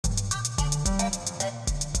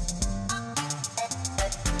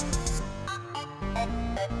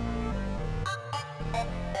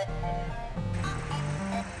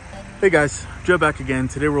Hey guys, Joe Beike again.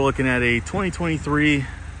 Today we're looking at a 2023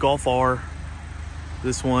 Golf R.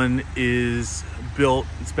 This one is built,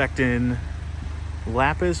 spec'd in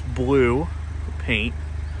Lapis Blue paint.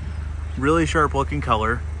 Really sharp looking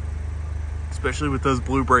color, especially with those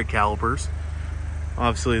blue brake calipers.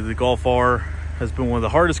 Obviously the Golf R has been one of the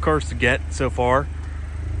hardest cars to get so far.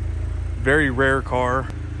 Very rare car.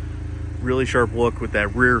 Really sharp look with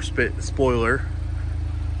that rear spoiler.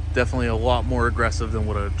 Definitely a lot more aggressive than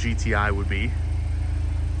what a GTI would be.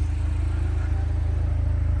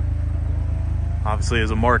 Obviously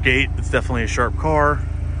as a Mark 8, it's definitely a sharp car.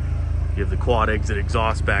 You have the quad exit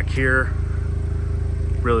exhaust back here.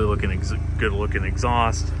 Really good looking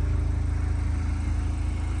exhaust.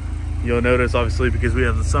 You'll notice obviously because we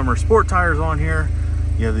have the summer sport tires on here,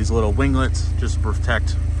 you have these little winglets just to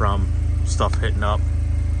protect from stuff hitting up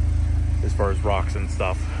as far as rocks and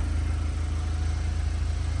stuff.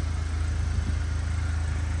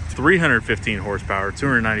 315 horsepower,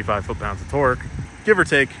 295 foot-pounds of torque, give or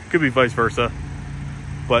take, could be vice versa.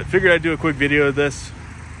 But figured I'd do a quick video of this.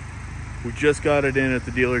 We just got it in at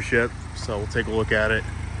the dealership, so we'll take a look at it.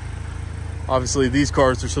 Obviously these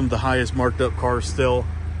cars are some of the highest marked up cars still.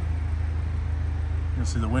 You'll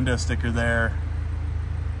see the window sticker there.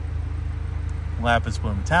 Lapis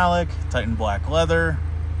Blue metallic, Titan black leather.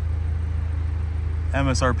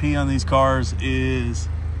 MSRP on these cars is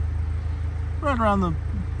right around the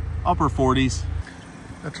upper 40s.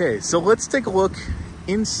 Okay, so let's take a look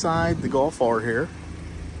inside the Golf R here.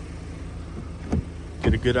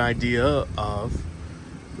 Get a good idea of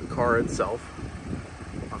the car itself.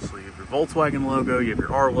 Obviously you have your Volkswagen logo, you have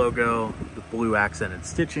your R logo, the blue accented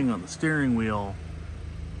stitching on the steering wheel.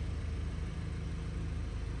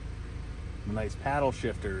 Nice paddle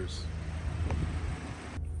shifters.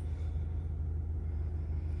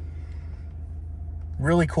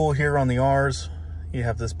 Really cool here on the R's. You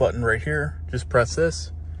have this button right here. Just press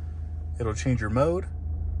this. It'll change your mode.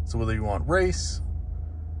 So whether you want race,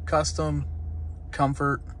 custom,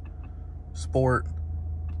 comfort, sport,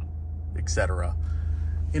 etc.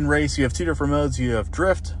 In race, you have two different modes. You have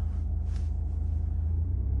drift.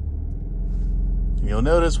 You'll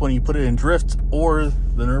notice when you put it in drift or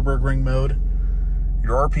the Nürburgring mode,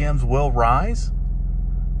 your RPMs will rise.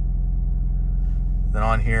 Then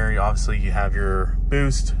on here, obviously you have your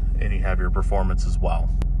boost and you have your performance as well.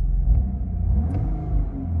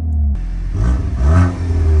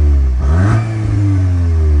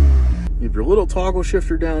 You have your little toggle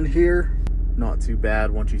shifter down here. Not too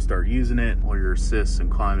bad once you start using it. All your assists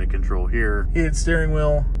and climate control here. Heated steering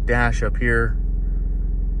wheel, dash up here.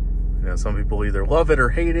 You know, some people either love it or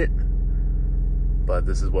hate it, but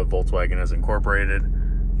this is what Volkswagen has incorporated.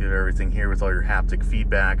 You have everything here with all your haptic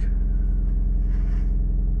feedback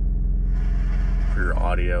for your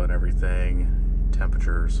audio and everything,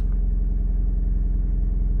 temperatures.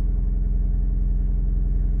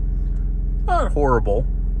 Not horrible,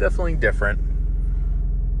 definitely different.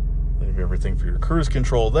 You have everything for your cruise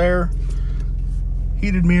control there.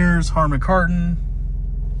 Heated mirrors, Harman Kardon.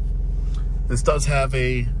 This does have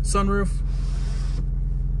a sunroof.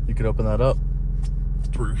 You could open that up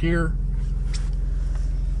through here.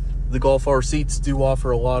 The Golf R seats do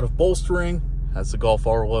offer a lot of bolstering. Has the Golf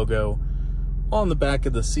R logo on the back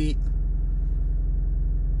of the seat.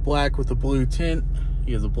 Black with the blue tint.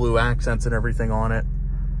 You have the blue accents and everything on it.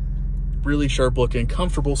 Really sharp looking,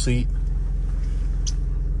 comfortable seat.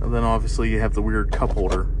 And then obviously you have the weird cup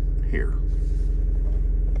holder here,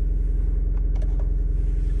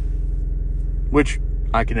 which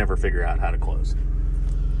I can never figure out how to close.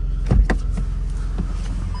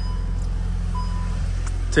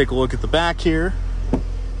 Take a look at the back here.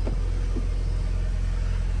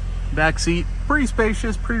 Back seat, pretty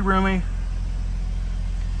spacious, pretty roomy.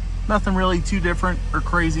 Nothing really too different or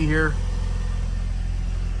crazy here,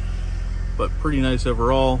 but pretty nice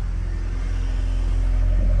overall.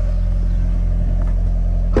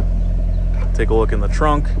 Take a look in the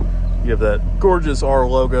trunk. You have that gorgeous R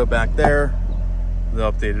logo back there. The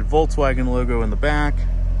updated Volkswagen logo in the back.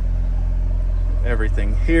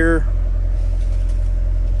 Everything here.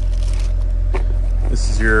 This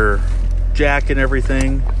is your jack and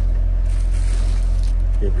everything.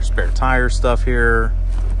 You have your spare tire stuff here.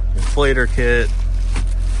 Inflator kit.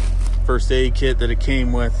 First aid kit that it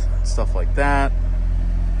came with. Stuff like that.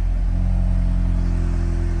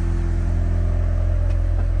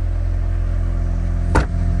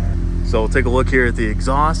 So we'll take a look here at the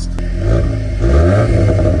exhaust.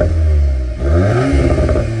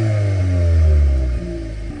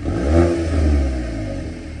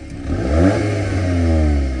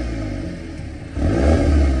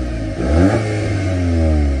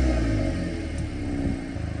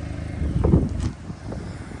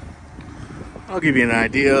 give you an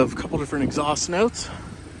idea of a couple different exhaust notes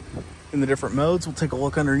in the different modes. We'll take a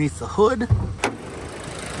look underneath the hood.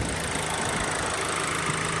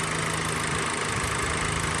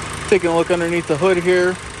 Taking a look underneath the hood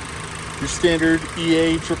here, your standard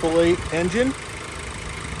EA 888 engine.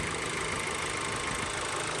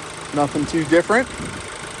 Nothing too different.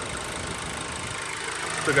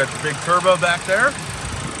 Still got your big turbo back there.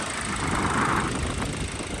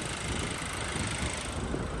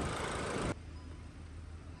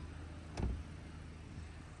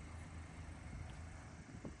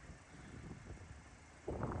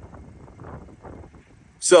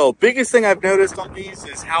 So, biggest thing I've noticed on these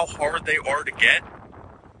is how hard they are to get.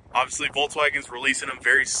 Obviously, Volkswagen's releasing them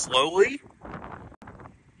very slowly.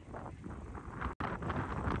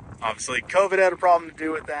 Obviously, COVID had a problem to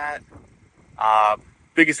do with that.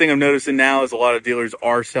 Biggest thing I'm noticing now is a lot of dealers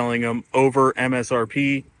are selling them over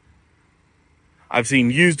MSRP. I've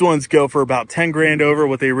seen used ones go for about 10 grand over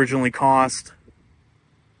what they originally cost.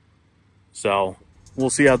 So, we'll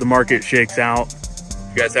see how the market shakes out.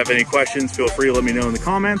 If you guys have any questions, feel free to let me know in the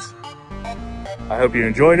comments. I hope you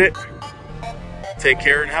enjoyed it. Take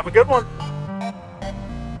care and have a good one.